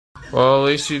Well, at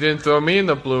least you didn't throw me in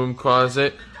the broom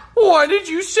closet. What did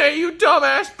you say, you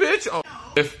dumbass bitch? Oh.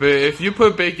 If you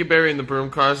put Bacon Berry in the broom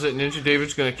closet, Ninja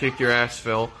David's gonna kick your ass,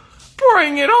 Phil.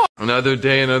 Bring it on! Another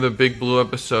day, another Big Blue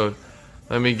episode.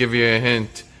 Let me give you a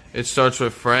hint. It starts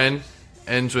with friend,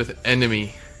 ends with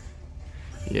enemy.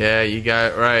 Yeah, you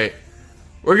got it right.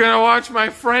 We're gonna watch my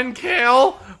friend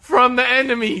Kale from the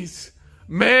enemies.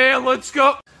 Man, let's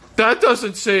go. That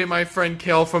doesn't say my friend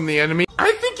Kale from the enemy.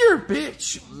 I think you're a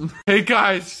bitch. Hey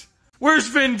guys, where's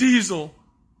Vin Diesel?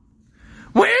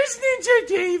 Where's Ninja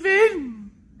David?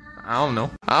 I don't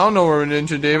know. I don't know where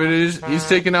Ninja David is. He's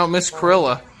taking out Miss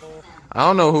Krilla. I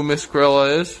don't know who Miss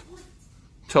Krilla is.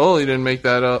 Totally didn't make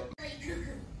that up.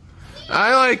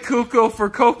 I like Cuckoo for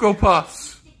Cocoa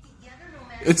Puffs.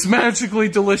 It's magically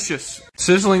delicious.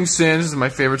 Sizzling Sands is my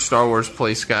favorite Star Wars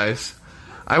place, guys.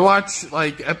 I watched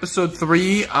like episode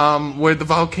 3 where the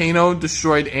volcano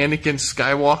destroyed Anakin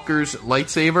Skywalker's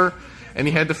lightsaber and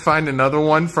he had to find another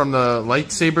one from the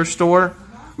lightsaber store.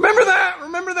 Remember that?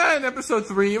 Remember that in episode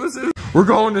 3? We're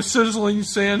going to Sizzling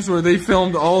Sands where they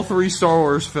filmed all 3 Star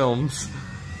Wars films.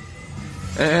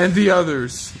 And the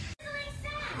others.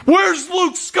 Where's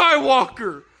Luke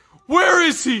Skywalker? Where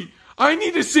is he? I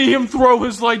need to see him throw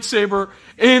his lightsaber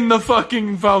in the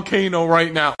fucking volcano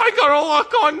right now. I gotta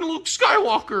lock on Luke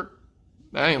Skywalker.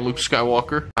 That ain't Luke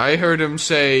Skywalker. I heard him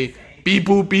say, beep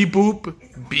boop, beep boop,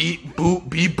 beep boop,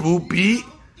 beep boop, beep,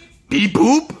 beep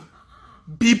boop,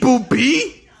 beep boop,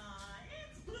 beep,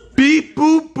 beep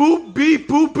boop, boop, beep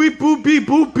boop, beep boop, beep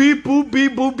boop, beep boop,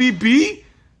 beep boop, beep beep.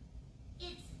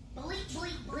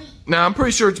 Nah, I'm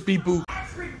pretty sure it's beep boop.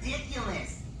 That's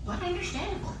ridiculous, but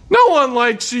understandable. No one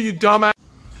likes you, dumbass.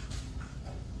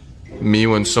 Me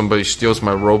when somebody steals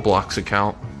my Roblox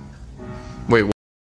account.